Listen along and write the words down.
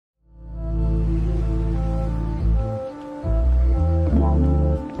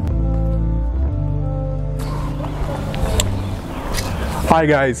Hi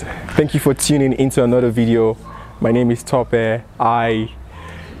guys, thank you for tuning into another video. My name is Tope. I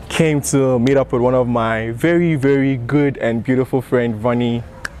came to meet up with one of my very good and beautiful friend Vonnie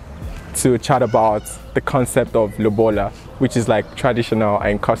to chat about the concept of lobola, which is like traditional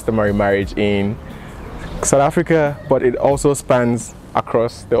and customary marriage in South Africa, but it also spans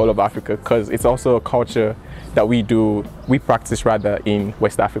across the whole of Africa because it's also a culture that we practice rather in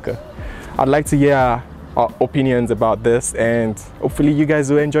West Africa. I'd like to hear our opinions about this, and hopefully you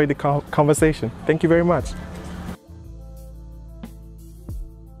guys will enjoy the conversation. Thank you very much.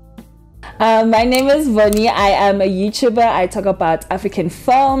 My name is Vonnie. I am a YouTuber. I talk about African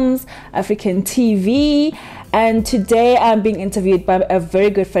films, African TV, and today I'm being interviewed by a very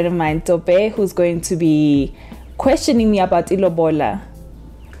good friend of mine, Tope, who's going to be questioning me about ilobola.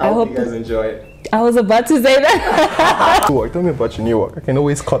 I hope you guys enjoy it. I was about to say that. Tell me about your new work. I can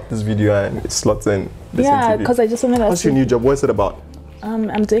always cut this video and it slots in. Yeah, because I just wanted to. What's your new job? What's it about? I'm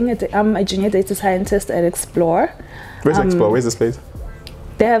a junior data scientist at Explore. Where's Explore? Where's this place?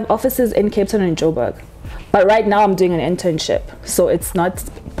 They have offices in Cape Town and Joburg. But right now I'm doing an internship, so it's not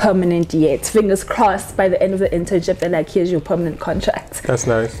permanent yet. Fingers crossed by the end of the internship they're like, here's your permanent contract. That's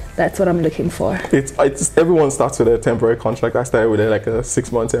nice. That's what I'm looking for. It's everyone starts with a temporary contract. I started with like a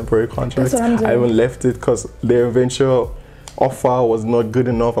 6-month temporary contract. That's what I'm doing. I even left it because their eventual offer was not good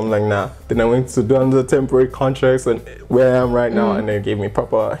enough. I'm like, nah. Then I went to do another temporary contracts, and where I am right now, and they gave me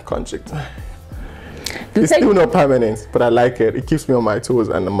proper contract. It's still not permanent, but I like it. It keeps me on my toes,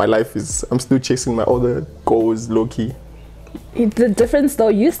 and my life is, I'm still chasing my other goals low-key. The difference though,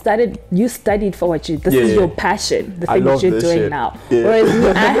 you studied for what this is your passion, the thing that you're doing now. Yeah. Whereas me,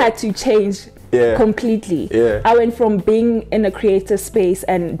 I had to change completely. Yeah. I went from being in a creative space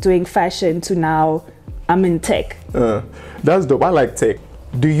and doing fashion to now I'm in tech. That's dope. I like tech.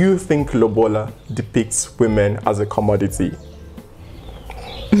 Do you think lobola depicts women as a commodity?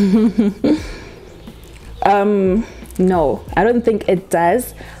 No, I don't think it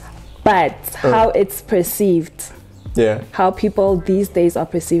does, but how it's perceived, how people these days are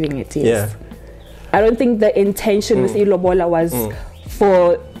perceiving it, yes. I don't think the intention with ilobola was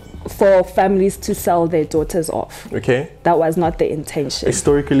for families to sell their daughters off. Okay. That was not the intention.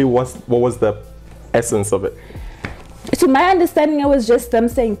 Historically, what was the essence of it? To my understanding, it was just them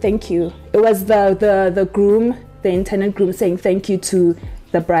saying thank you. It was the groom, the intended groom, saying thank you to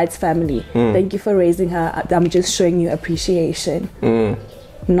the bride's family. Thank you for raising her. I'm just showing you appreciation.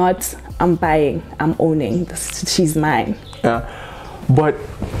 Not I'm buying, I'm owning. She's mine. Yeah, but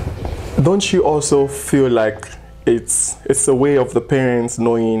don't you also feel like it's a way of the parents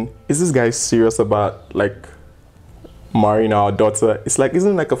knowing, is this guy serious about like marrying our daughter? It's like,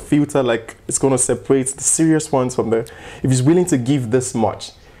 isn't it like a filter, like it's going to separate the serious ones from the, if he's willing to give this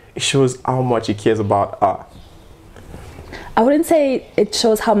much, it shows how much he cares about her. I wouldn't say it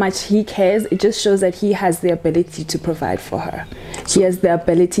shows how much he cares. It just shows that he has the ability to provide for her. So, he has the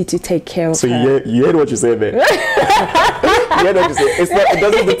ability to take care of her. So you heard what you said there. You heard what you said. It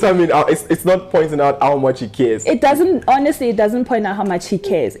doesn't determine, it's not pointing out how much he cares. It doesn't, honestly, it doesn't point out how much he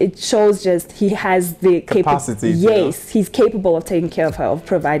cares. It shows just he has the capacity. Yes, he's capable of taking care of her, of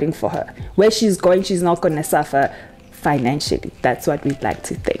providing for her. Where she's going, she's not going to suffer financially. That's what we'd like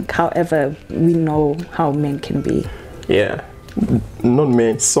to think. However, we know how men can be. Yeah, not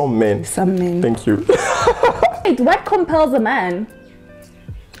men, some men. Some men. Thank you. Wait, what compels a man?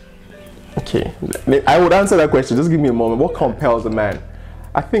 Okay, I would answer that question. Just give me a moment. What compels a man?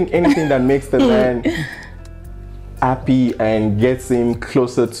 I think anything that makes the man happy and gets him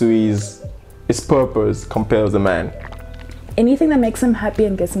closer to his purpose compels a man. Anything that makes him happy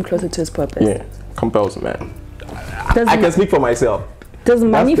and gets him closer to his purpose? Yeah, compels a man. I can speak for myself. Does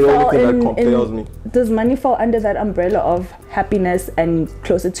money fall does money fall under that umbrella of happiness and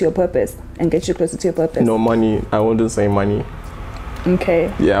closer to your purpose and get you closer to your purpose? No, money. I wouldn't say money.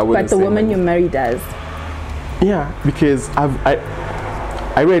 Okay. Yeah, I wouldn't. But the woman money. you marry does. Yeah, because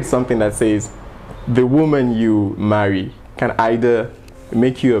I read something that says the woman you marry can either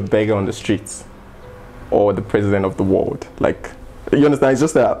make you a beggar on the streets or the president of the world. Like, you understand? It's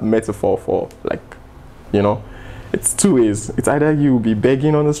just a metaphor for, like, you know. It's two ways. It's either you be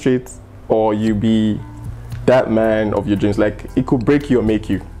begging on the streets or you be that man of your dreams. Like, it could break you or make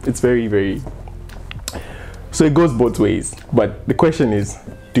you. It's very, so it goes both ways. But the question is,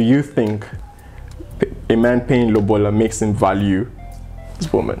 do you think a man paying lobola makes him value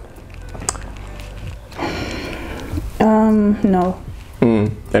this woman? No.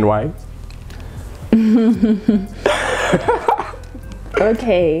 And why?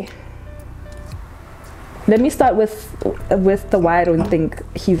 Okay. Let me start with the why I don't think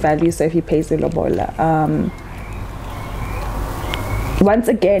he values her if he pays the lobola. once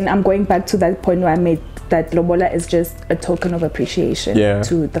again, I'm going back to that point where I made that lobola is just a token of appreciation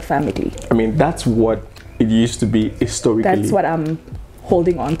to the family. I mean, that's what it used to be historically. That's what I'm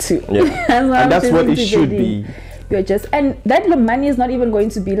holding on to. Yeah. And that's what it should be. You're just, and that money is not even going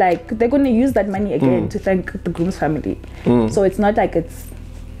to be like, they're going to use that money again to thank the groom's family. So it's not like it's,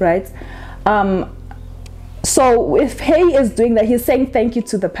 right? So if Hay is doing that, he's saying thank you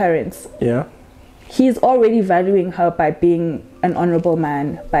to the parents. Yeah. He's already valuing her by being an honorable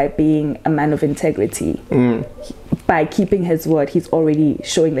man, by being a man of integrity. By keeping his word, he's already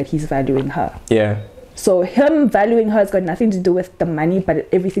showing that he's valuing her. Yeah. So him valuing her has got nothing to do with the money, but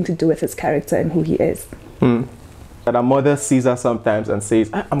everything to do with his character and who he is. That her mother sees her sometimes and says,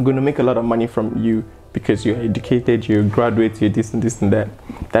 I'm going to make a lot of money from you because you're educated, you're a graduate, you're this and this and that.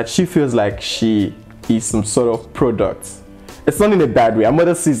 That she feels like she is some sort of product. It's not in a bad way. Her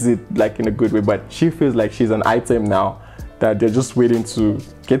mother sees it like in a good way, but she feels like she's an item now that they're just waiting to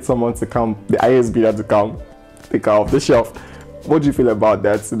get someone to come, the ISB to come take her off the shelf. What do you feel about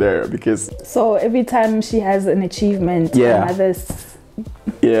that scenario? Because so every time she has an achievement, mother's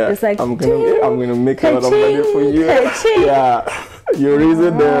it's like I'm gonna make a lot of money for you. Yeah, you're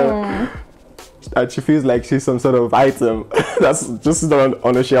raising there. And she feels like she's some sort of item that's just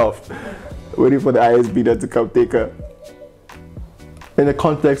on the shelf, waiting for the ISB to come take her. In the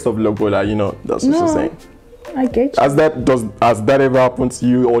context of lobola, you know, that's what she's saying. I get you. Has that ever happened to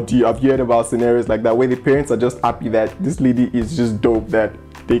you, or have you heard about scenarios like that where the parents are just happy that this lady is just dope, that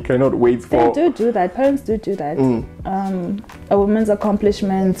they cannot wait for? They do that. Parents do that. A woman's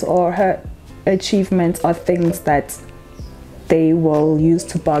accomplishments or her achievements are things that they will use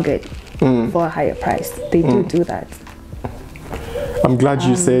to bargain for a higher price. They do that. I'm glad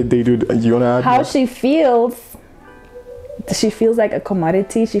you said they do. You wanna add how more? she feels? She feels like a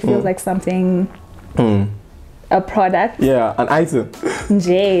commodity. She feels like something. A product. Yeah, an item.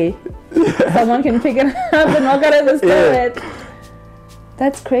 Jay. Someone can pick it up and walk out of the store.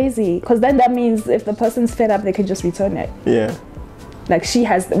 That's crazy. Because then that means if the person's fed up, they can just return it. Yeah. Like she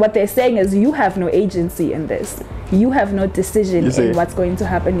has, what they're saying is you have no agency in this. You have no decision in what's going to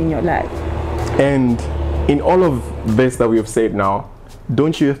happen in your life. And in all of this that we have said now,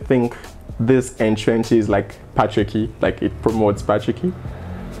 don't you think this entrenches like patriarchy, like it promotes patriarchy?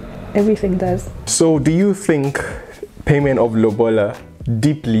 Everything does. So do you think payment of lobola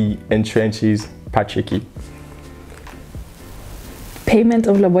deeply entrenches patriarchy? Payment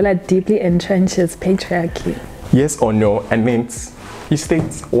of lobola deeply entrenches patriarchy. Yes or no? And then he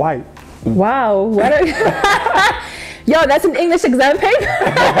states why. Wow. What Yo, that's an English exam paper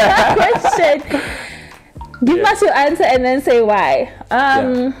question. Give us your answer and then say why.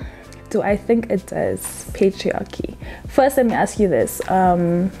 Do I think it does? Patriarchy. First, let me ask you this.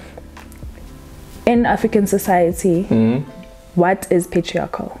 In African society, what is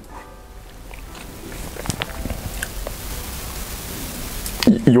patriarchal?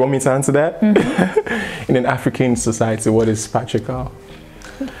 You want me to answer that? In an African society, what is patriarchal?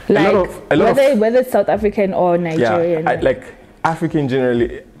 Like, whether it's South African or Nigerian. Yeah, like African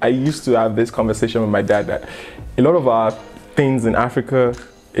generally, I used to have this conversation with my dad that a lot of our things in Africa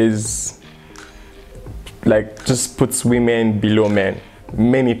is like just puts women below men.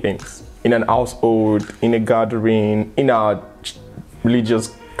 Many things. In an household, in a gathering, in our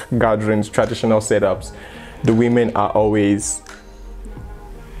religious gatherings, traditional setups, the women are always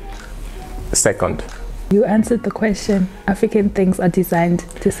second. You answered the question. African things are designed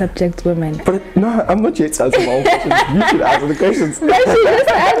to subject women. But no, I'm not yet answering my own questions. You should answer the questions. But she just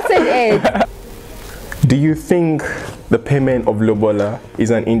answered it. Do you think the payment of lobola is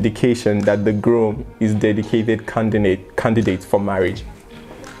an indication that the groom is dedicated candidate for marriage?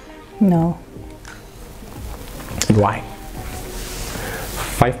 No. Why?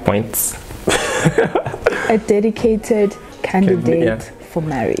 5 points. A dedicated candidate for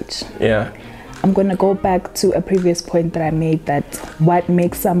marriage. Yeah. I'm going to go back to a previous point that I made, that what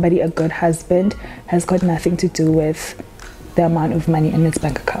makes somebody a good husband has got nothing to do with the amount of money in his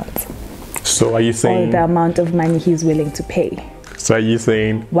bank account. So are you saying... Or the amount of money he's willing to pay. So are you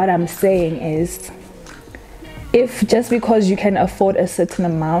saying... What I'm saying is, if just because you can afford a certain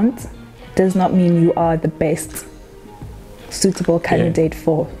amount does not mean you are the best suitable candidate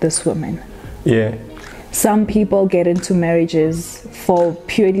for this woman. Yeah. Some people get into marriages for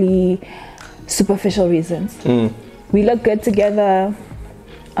purely superficial reasons. We look good together.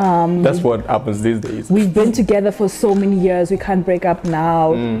 That's what happens these days. We've been together for so many years, we can't break up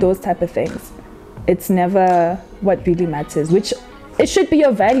now. Those type of things. It's never what really matters, which it should be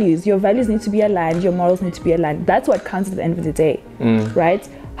your values. Your values need to be aligned, your morals need to be aligned. That's what counts at the end of the day, right?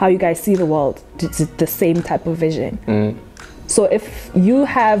 How you guys see the world, it's the same type of vision. So if you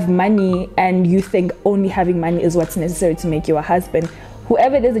have money and you think only having money is what's necessary to make you a husband,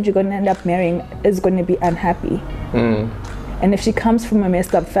 whoever it is that you're going to end up marrying is going to be unhappy. And if she comes from a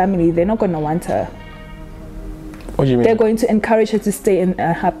messed up family, they're not going to want her. What do you mean? They're going to encourage her to stay in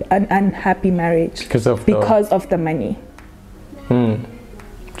an unhappy marriage because of the money.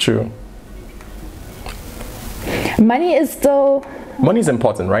 True. Money is still... Money is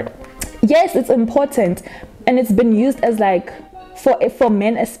important, right? Yes, it's important. And it's been used as like, for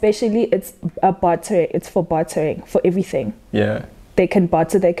men especially, it's a barter. It's for bartering, for everything. Yeah. They can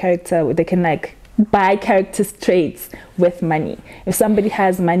barter their character. They can like buy character traits with money. If somebody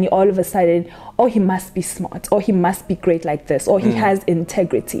has money, all of a sudden, oh, he must be smart, or he must be great like this, or he has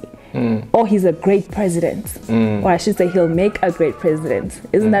integrity, or he's a great president, or I should say he'll make a great president.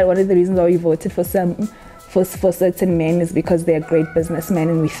 Isn't that one of the reasons why we voted for certain men, is because they're great businessmen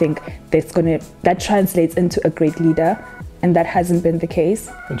and we think that translates into a great leader, and that hasn't been the case.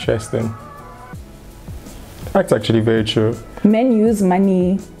 Interesting. That's actually very true. Men use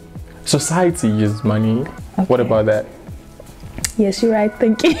money. Society uses money. Okay. What about that? Yes, you're right.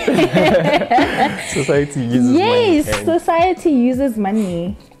 Thank you. Society uses money. Yes, society uses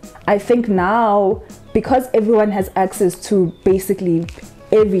money. I think now, because everyone has access to basically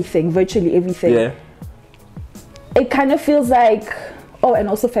everything, virtually everything, yeah, it kind of feels like, oh, and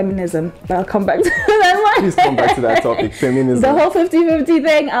also feminism. But I'll come back to that one. Please come back to that topic, feminism. The whole 50-50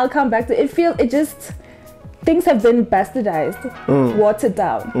 thing, I'll come back to it. Things have been bastardized, watered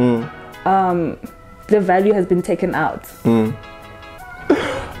down. The value has been taken out.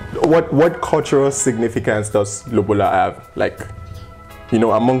 What cultural significance does lobola have? Like, you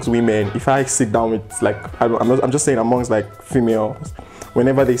know, amongst women, if I sit down with, like, I'm just saying amongst like females,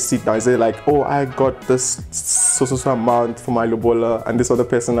 whenever they sit down, they say like, oh, I got this so amount for my lobola, and this other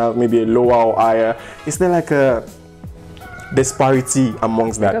person has maybe a lower or higher. Is there like a disparity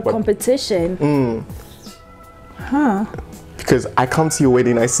amongst that? Like a competition. Huh. Because I come to your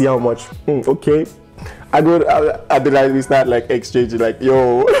wedding, I see how much, okay. I go at the night, we start like exchanging, like,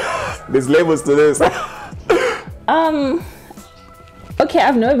 yo, there's levels to this. Okay,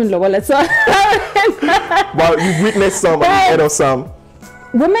 I've never been lobola, so. Well, you've witnessed some, and heard of some.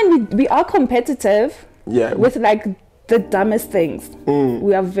 Women, we are competitive. Yeah. With like the dumbest things.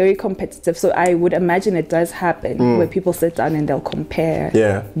 We are very competitive, so I would imagine it does happen where people sit down and they'll compare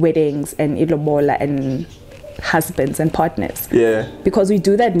weddings and ilobola and husbands and partners. Yeah. Because we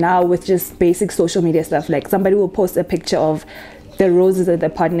do that now with just basic social media stuff. Like somebody will post a picture of the roses that the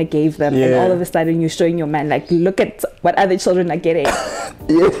partner gave them, and all of a sudden you're showing your man, like, look at what other children are getting.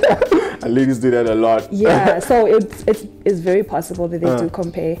 And ladies do that a lot. Yeah, so it's very possible that they do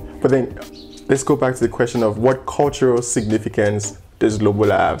compare. But then let's go back to the question of what cultural significance does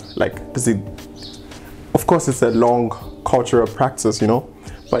lobola have? Like, does it, of course it's a long cultural practice, you know,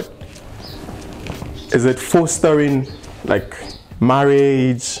 but is it fostering like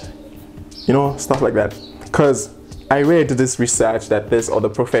marriage, you know, stuff like that? Because I read this research that this other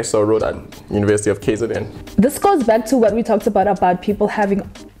professor wrote at University of KZN. This goes back to what we talked about people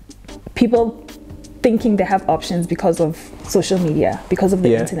thinking they have options because of social media, because of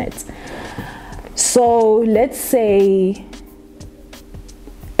the internet. So let's say,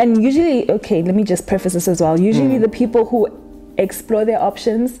 and usually, okay, let me just preface this as well. Usually the people who explore their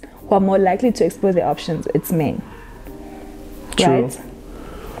options, who are more likely to explore their options, it's men. True. Right?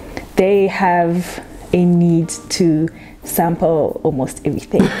 They have a need to sample almost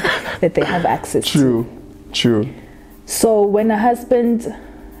everything that they have access to. True. So when a husband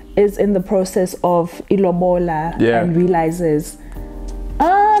is in the process of ilobola and realizes,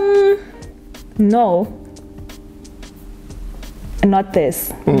 no, not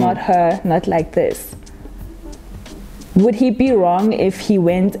this, not her, not like this. Would he be wrong if he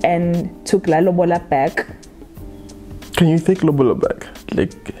went and took la lobola back? Can you take lobola back?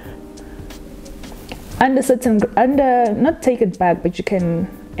 Like, not take it back, but you can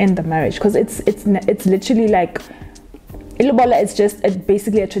end the marriage, because it's literally like ilobola is just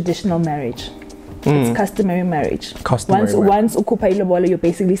basically a traditional marriage. It's customary marriage. Once ukupa ilobola, you're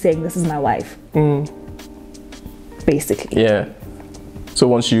basically saying this is my wife. Basically. Yeah. So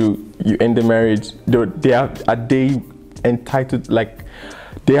once you end the marriage, are they entitled, like,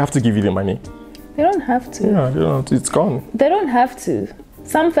 they have to give you the money? They don't have to. Yeah, they don't have to. It's gone. They don't have to.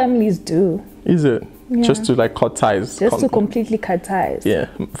 Some families do. Is it? Yeah. Just to like cut ties? Just to completely cut ties. Yeah.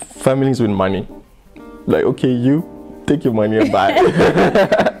 Families with money. Like, okay, you take your money and buy.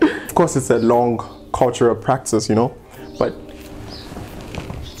 Of course, it's a long cultural practice, you know, but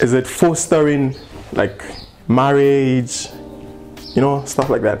is it fostering like marriage, you know, stuff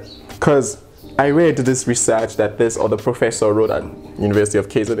like that? Because I read this research that this other professor wrote at University of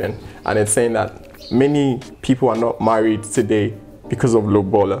KZN, and it's saying that many people are not married today because of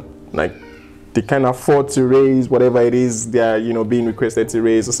lobola. Like, they can't afford to raise whatever it is they're, you know, being requested to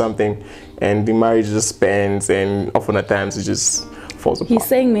raise or something, and the marriage just spends, and often at times it just falls apart. He's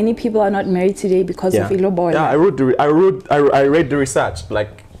saying many people are not married today because of lobola. Yeah, I read the research.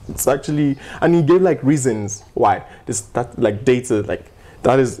 Like, it's actually, and he gave like reasons why. That like data, like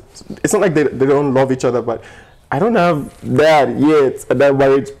that is. It's not like they don't love each other, but I don't have that yet. That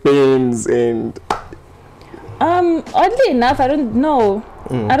marriage pains and. Oddly enough, I don't know.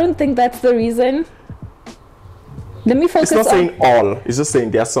 I don't think that's the reason. Let me focus on... It's not saying all. It's just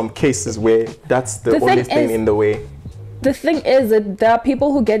saying there are some cases where that's the only thing in the way. The thing is that there are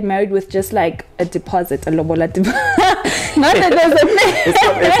people who get married with just like a deposit, a lobola deposit. Not that there's a thing. It's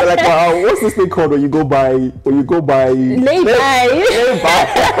like, what's this thing called when you go by... Lay by.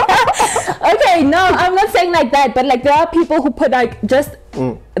 Okay, no, I'm not saying like that, but like there are people who put like just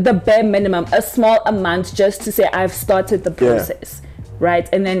the bare minimum, a small amount just to say I've started the process. Right,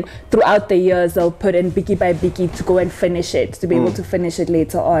 and then throughout the years they'll put in biggie by biggie to go and finish it, to be able to finish it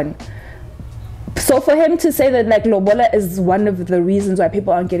later on. So for him to say that like lobola is one of the reasons why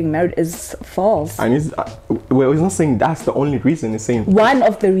people aren't getting married is false. And he's not saying that's the only reason. He's saying one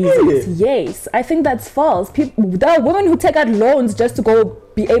of the reasons. Yes, I think that's false. There are women who take out loans just to go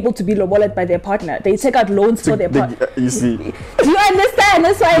be able to be loboled by their partner. They take out loans for their partner. You see? Do you understand?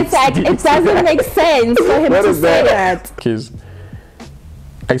 That's why it's like it doesn't make sense for him to say that. Because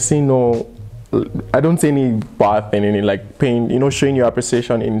I don't see any bad thing in it, like paying, you know, showing your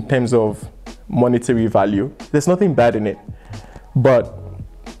appreciation in terms of monetary value. There's nothing bad in it. But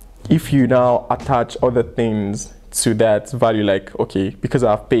if you now attach other things to that value, like, okay, because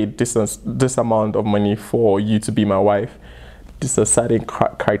I've paid this amount of money for you to be my wife, these are certain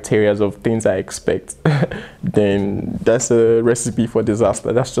criteria of things I expect, then that's a recipe for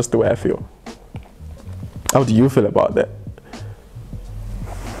disaster. That's just the way I feel. How do you feel about that?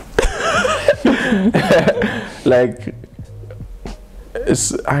 Like,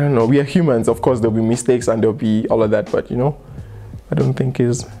 I don't know, we are humans, of course there'll be mistakes and there'll be all of that, but you know, I don't think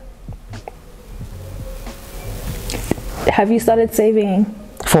is. Have you started saving?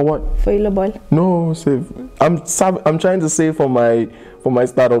 For what? For your ball? No, save. I'm trying to save for my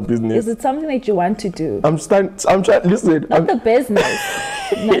startup business. Is it something that you want to do? I'm trying. Listen. The business.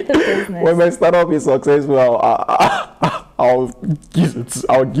 Not the business. When my startup is successful, I'll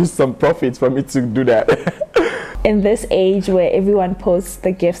give some profits for me to do that. In this age where everyone posts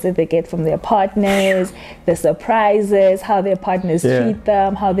the gifts that they get from their partners, the surprises, how their partners treat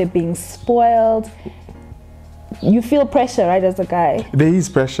them, how they're being spoiled, you feel pressure, right, as a guy? There is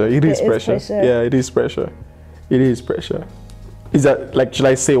pressure. It is pressure. Yeah, it is pressure. It is pressure. Is that, like, should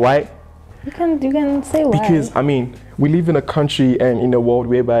I say why? You can say why. Because, I mean, we live in a country and in a world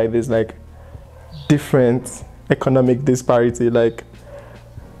whereby there's like different economic disparity. Like,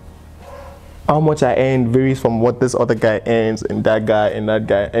 how much I earn varies from what this other guy earns, and that guy and that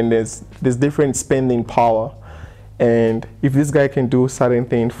guy, and there's different spending power. And if this guy can do certain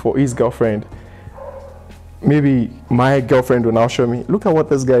things for his girlfriend, maybe my girlfriend will now show me, look at what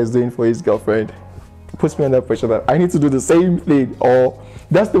this guy is doing for his girlfriend. It puts me under pressure that I need to do the same thing, or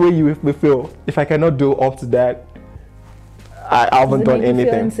that's the way you feel. If I cannot do up to that, I haven't done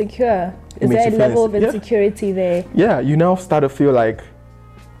anything. Feel insecure? Is there a level of insecurity there? Yeah, you now start to feel like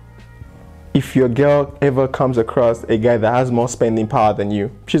if your girl ever comes across a guy that has more spending power than you,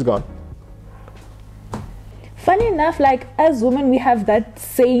 she's gone. Funny enough, like as women, we have that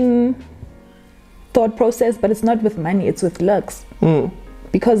same thought process, but it's not with money, it's with looks.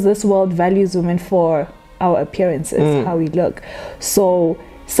 Because this world values women for our appearances, how we look. So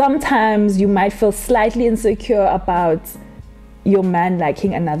sometimes you might feel slightly insecure about your man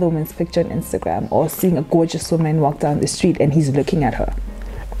liking another woman's picture on Instagram, or seeing a gorgeous woman walk down the street and he's looking at her.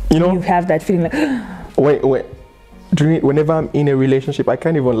 You know, you have that feeling like whenever I'm in a relationship, I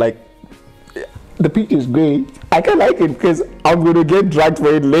can't even like, the picture is great, I can't like it because I'm going to get dragged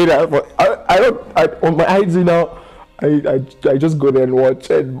for it later. But on my IG now, I just go there and watch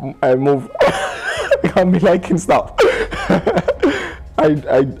and I move. I can't be liking stuff.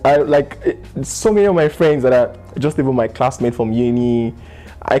 I like so many of my friends that are just even my classmates from uni,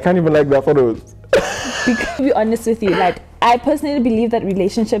 I can't even like their photos. To be honest with you, like, I personally believe that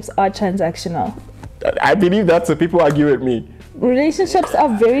relationships are transactional. I believe that, so people argue with me. Relationships are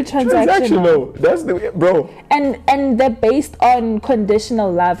very transactional. That's the way, bro. And they're based on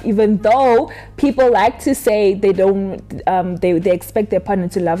conditional love, even though people like to say they don't, they expect their partner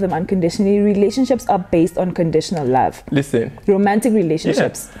to love them unconditionally. Relationships are based on conditional love. Listen. Romantic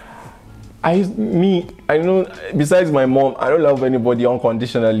relationships. Yeah. I know, besides my mom, I don't love anybody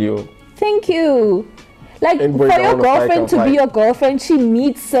unconditionally. Oh. Thank you. Like, anybody for your girlfriend to be your girlfriend, she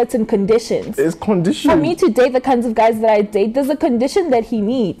meets certain conditions. It's conditions. For me to date the kinds of guys that I date, there's a condition that he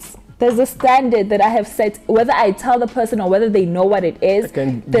meets. There's a standard that I have set, whether I tell the person or whether they know what it is. I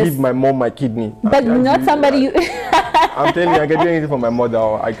can give my mom my kidney. But not somebody you... I'm telling you, I can do anything for my mother.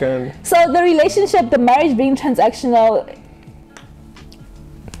 I can... So the relationship, the marriage being transactional,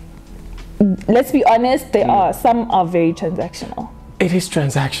 let's be honest, some are very transactional. It is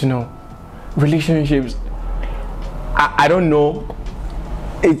transactional. Relationships, I don't know.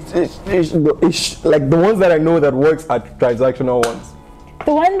 It's like the ones that I know that works are transactional ones.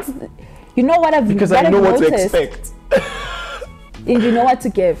 The ones, you know what I've because I know what to expect. And you know what to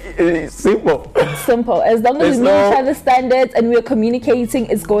give. It's simple. Simple. As long as we know each other's standards and we're communicating,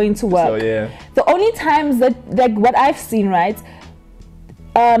 it's going to work. So yeah. The only times that, like what I've seen, right?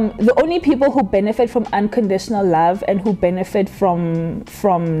 The only people who benefit from unconditional love and who benefit from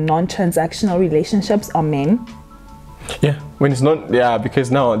non-transactional relationships are men. Yeah, when it's not,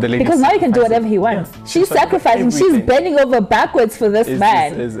 because now the lady. Because now he can do whatever he wants. Yeah. She's sacrificing. She's bending over backwards for this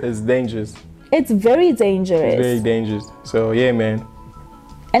man. It's dangerous. It's very dangerous. It's very dangerous. So yeah, man.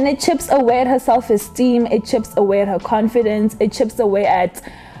 And it chips away at her self-esteem. It chips away at her confidence. It chips away at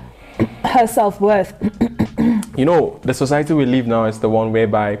her self-worth. You know, the society we live now is the one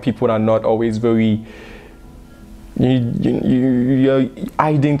whereby people are not always very. You're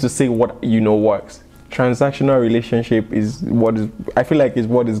hiding to say what you know works. Transactional relationship is what is, I feel like, is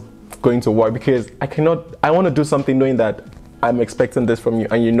what is going to work, because I want to do something knowing that I'm expecting this from you,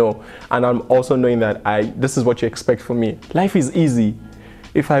 and you know, and I'm also knowing that this is what you expect from me. Life is easy.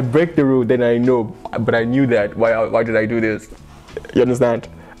 If I break the rule, then I know, but I knew that. Why did I do this? You understand?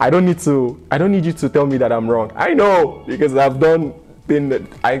 I don't need you to tell me that I'm wrong. I know, because I've done things that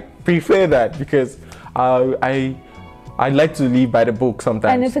I prefer that, because I like to live by the book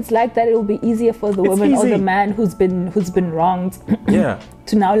sometimes. And if it's like that, it will be easier for the woman or the man who's been wronged. Yeah.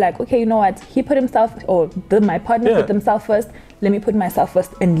 To now, like, okay, you know what? He put himself, or my partner put themselves first. Let me put myself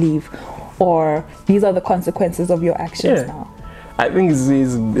first and leave. Or these are the consequences of your actions now. I think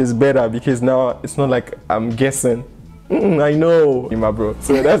it's better, because now it's not like I'm guessing. I know, my bro.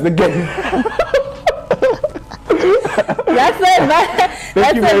 So that's the game. That's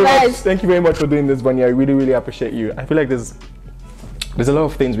it. Thank you very much for doing this, Vonnie. I really, really appreciate you. I feel like there's a lot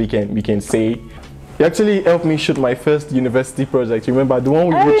of things we can say. You actually helped me shoot my first university project. You remember the one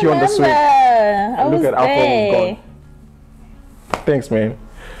we put you on the swing? Look at how far we've gone. Thanks, man.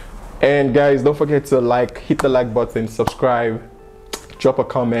 And guys, don't forget to hit the like button, subscribe, drop a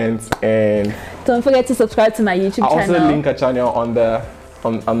comment, and don't forget to subscribe to my YouTube channel. I'll also link a channel on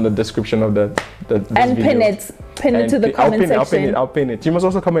the description of this and video. Pin it to the comment section. I'll pin it. You must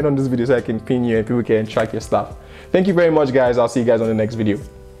also comment on this video so I can pin you and people can track your stuff. Thank you very much, guys. I'll see you guys on the next video.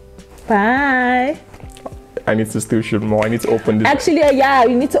 Bye. I need to still shoot more. I need to open this. Actually, yeah,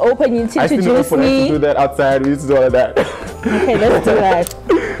 you need to open. You need to introduce me. I need to do that outside. We need to do all of that. Okay, let's do that.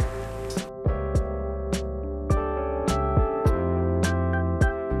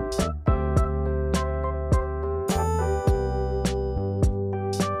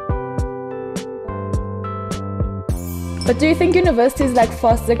 But do you think universities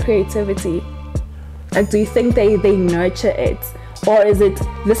foster creativity? Do you think they nurture it? Or is it,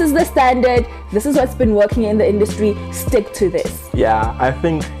 this is the standard, this is what's been working in the industry, stick to this? Yeah, I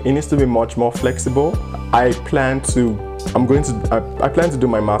think it needs to be much more flexible. I plan to do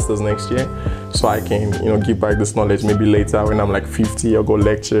my master's next year, so I can, give back this knowledge maybe later when I'm 50 or go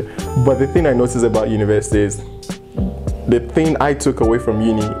lecture. But the thing I notice about university is, the thing I took away from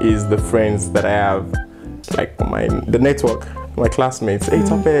uni is the friends that I have, the network, my classmates. Hey,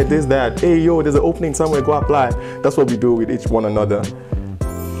 Tope, this, that. Hey, yo, there's an opening somewhere, go apply. That's what we do with each one another.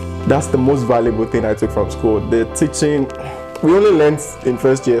 That's the most valuable thing I took from school. The teaching, we only learned in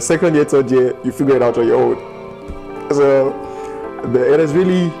first year. Second year, third year, you figure it out on your own. So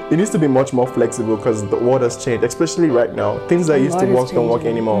it needs to be much more flexible, because the world has changed, especially right now. Things that used to work don't work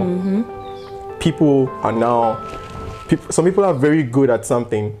anymore. People are now, some people are very good at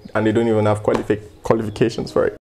something and they don't even have qualifications for it.